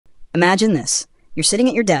Imagine this. You're sitting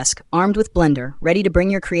at your desk, armed with Blender, ready to bring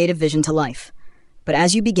your creative vision to life. But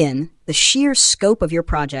as you begin, the sheer scope of your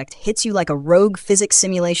project hits you like a rogue physics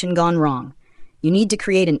simulation gone wrong. You need to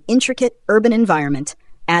create an intricate urban environment,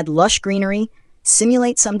 add lush greenery,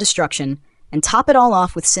 simulate some destruction, and top it all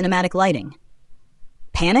off with cinematic lighting.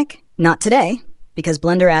 Panic? Not today, because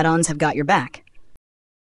Blender add-ons have got your back.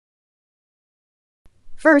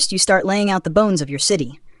 First, you start laying out the bones of your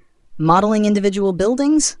city. Modeling individual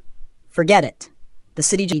buildings? Forget it. The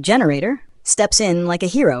city generator steps in like a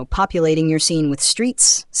hero, populating your scene with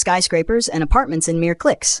streets, skyscrapers, and apartments in mere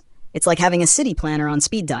clicks. It's like having a city planner on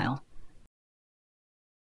speed dial.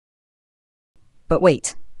 But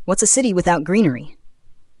wait, what's a city without greenery?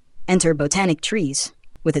 Enter botanic trees,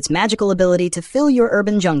 with its magical ability to fill your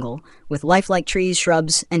urban jungle with lifelike trees,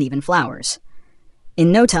 shrubs, and even flowers.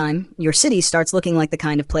 In no time, your city starts looking like the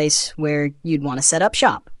kind of place where you'd want to set up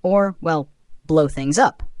shop, or, well, blow things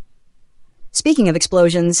up. Speaking of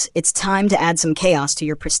explosions, it's time to add some chaos to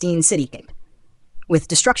your pristine cityscape. With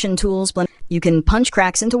destruction tools, you can punch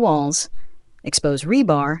cracks into walls, expose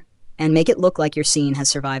rebar, and make it look like your scene has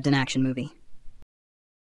survived an action movie.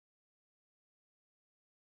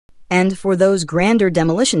 And for those grander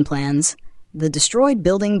demolition plans, the destroyed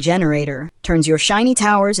building generator turns your shiny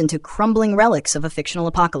towers into crumbling relics of a fictional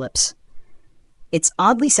apocalypse. It's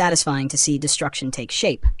oddly satisfying to see destruction take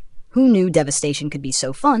shape. Who knew devastation could be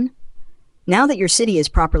so fun? Now that your city is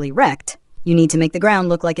properly wrecked, you need to make the ground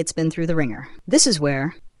look like it's been through the ringer. This is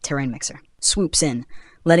where Terrain Mixer swoops in,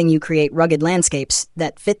 letting you create rugged landscapes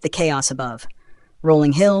that fit the chaos above.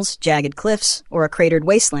 Rolling hills, jagged cliffs, or a cratered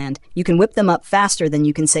wasteland, you can whip them up faster than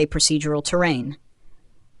you can say procedural terrain.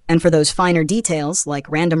 And for those finer details, like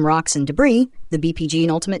random rocks and debris, the BPG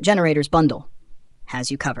and Ultimate Generators bundle has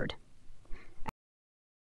you covered.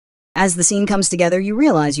 As the scene comes together, you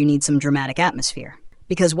realize you need some dramatic atmosphere.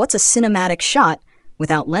 Because what's a cinematic shot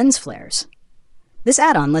without lens flares? This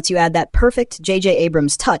add-on lets you add that perfect J.J.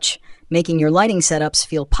 Abrams touch, making your lighting setups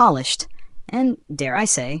feel polished and, dare I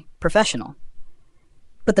say, professional.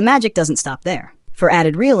 But the magic doesn't stop there. For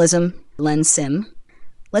added realism, Lens Sim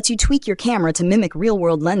lets you tweak your camera to mimic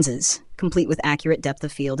real-world lenses, complete with accurate depth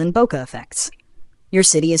of field and bokeh effects. Your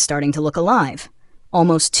city is starting to look alive,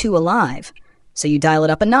 almost too alive, so you dial it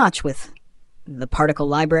up a notch with the particle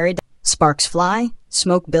library. Sparks fly,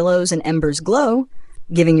 smoke billows, and embers glow,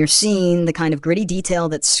 giving your scene the kind of gritty detail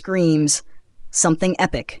that screams, something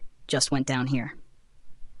epic just went down here.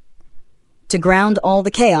 To ground all the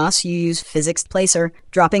chaos, you use Physics Placer,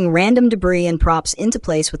 dropping random debris and props into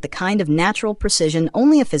place with the kind of natural precision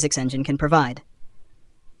only a physics engine can provide.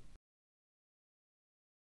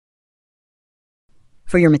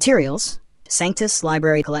 For your materials, Sanctus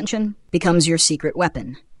Library Collection becomes your secret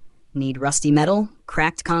weapon. Need rusty metal,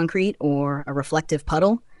 cracked concrete, or a reflective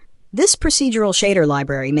puddle? This procedural shader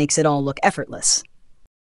library makes it all look effortless.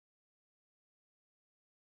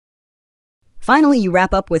 Finally, you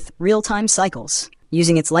wrap up with real-time cycles,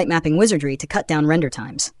 using its light mapping wizardry to cut down render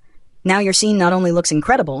times. Now your scene not only looks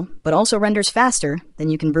incredible, but also renders faster than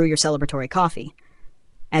you can brew your celebratory coffee.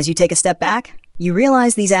 As you take a step back, you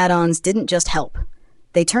realize these add-ons didn't just help.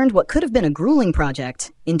 They turned what could have been a grueling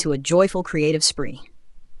project into a joyful creative spree.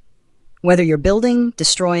 Whether you're building,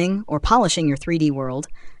 destroying, or polishing your 3D world,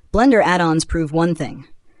 Blender add-ons prove one thing.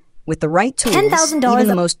 With the right tools, even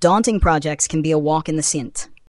the most daunting projects can be a walk in the Sint.